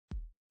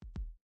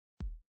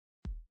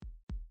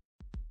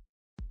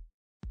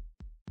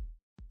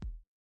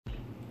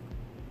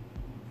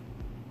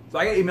So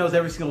I get emails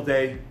every single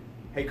day.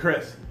 Hey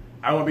Chris,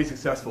 I want to be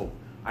successful.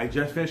 I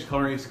just finished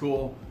culinary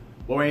school.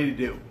 What do I need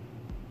to do?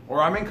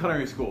 Or I'm in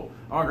culinary school.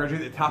 I want to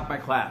graduate at the top of my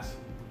class.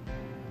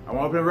 I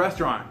want to open a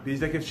restaurant, be an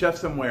executive chef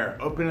somewhere,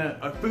 open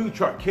a food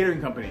truck, catering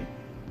company.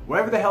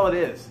 Whatever the hell it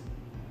is.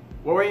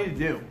 What do I need to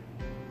do?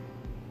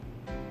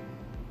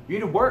 You need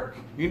to work.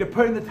 You need to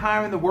put in the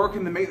time and the work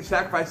and to make the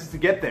sacrifices to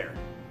get there.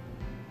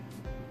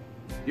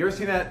 You ever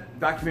seen that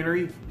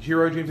documentary,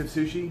 Jiro Dreams of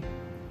Sushi?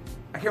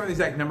 I can't remember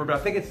the exact number, but I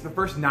think it's the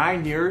first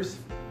 9 years.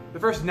 The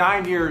first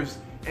 9 years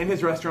in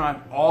his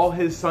restaurant, all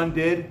his son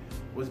did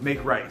was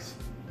make rice.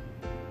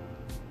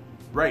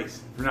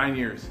 Rice for 9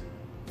 years.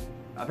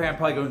 I think I'd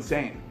probably go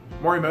insane.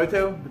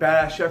 Morimoto, the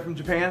badass chef from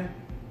Japan,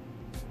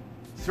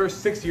 his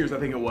first 6 years I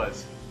think it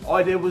was, all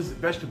I did was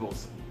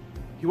vegetables.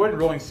 He wasn't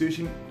rolling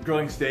sushi,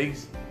 grilling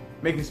steaks,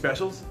 making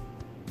specials.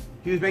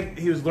 He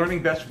was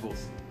learning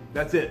vegetables.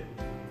 That's it.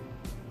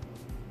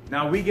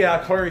 Now we get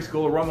out of culinary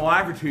school or run the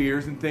line for 2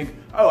 years and think,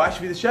 oh, I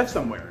should be the chef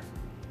somewhere.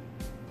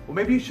 Well,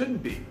 maybe you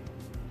shouldn't be.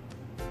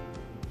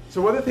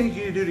 So what are the things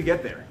you need to do to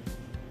get there?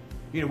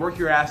 You need to work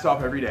your ass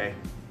off every day.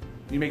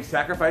 You make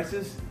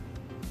sacrifices.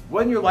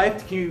 What in your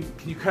life can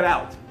you cut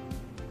out?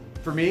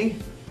 For me,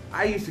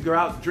 I used to go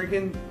out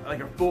drinking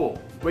like a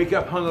fool, wake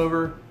up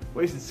hungover,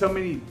 wasted so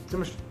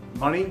much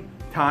money,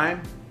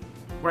 time,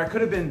 where I could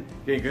have been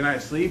getting a good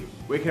night's sleep,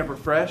 waking up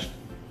refreshed,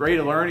 ready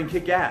to learn and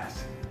kick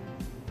ass.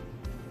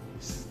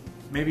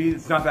 Maybe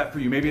it's not that for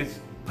you. Maybe it's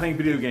playing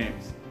video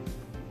games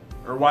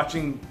or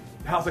watching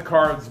House of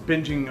Cards,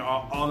 binging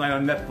all night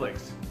on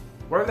Netflix.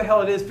 Whatever the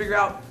hell it is, figure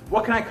out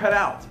what can I cut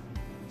out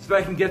so that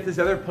I can get this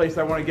other place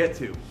I want to get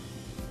to.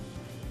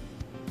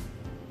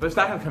 But it's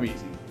not going to come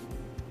easy.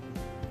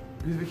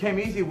 Because if it became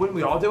easy, wouldn't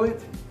we all do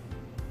it?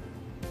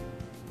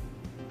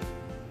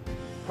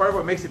 Part of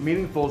what makes it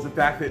meaningful is the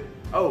fact that,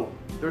 oh,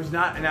 there's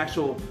not an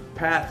actual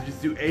path to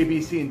just do A,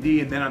 B, C, and D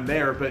and then I'm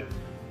there, but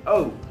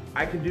oh,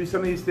 I can do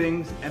some of these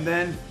things and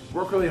then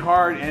work really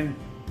hard and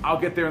I'll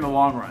get there in the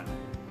long run.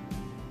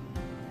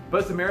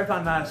 But it's a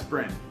marathon, not a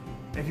sprint.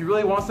 And if you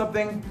really want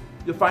something,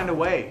 you'll find a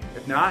way.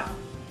 If not,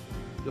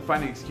 you'll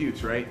find an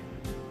excuse, right?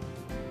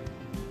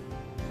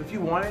 So if you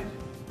want it,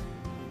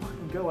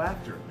 fucking go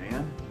after it,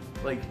 man.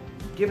 Like,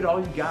 give it all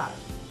you got.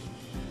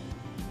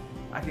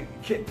 I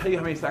can't tell you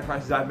how many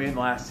sacrifices I've made in the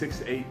last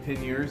 6, 8,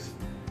 10 years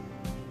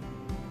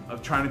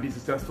of trying to be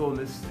successful in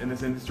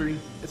this industry.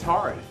 It's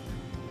hard.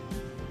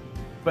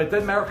 But it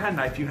doesn't matter what kind of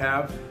knife you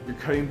have, your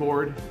cutting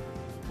board,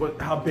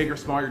 how big or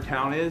small your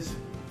town is.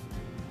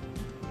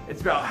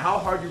 It's about how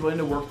hard you're willing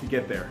to work to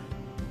get there.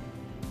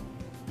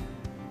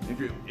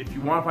 If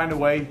you want to find a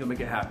way, you'll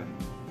make it happen.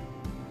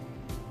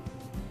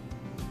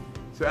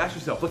 So ask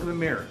yourself, look in the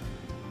mirror.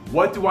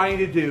 What do I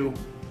need to do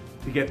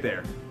to get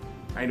there?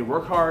 I need to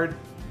work hard,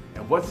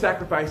 and what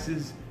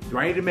sacrifices do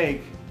I need to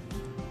make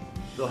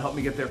that'll help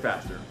me get there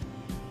faster?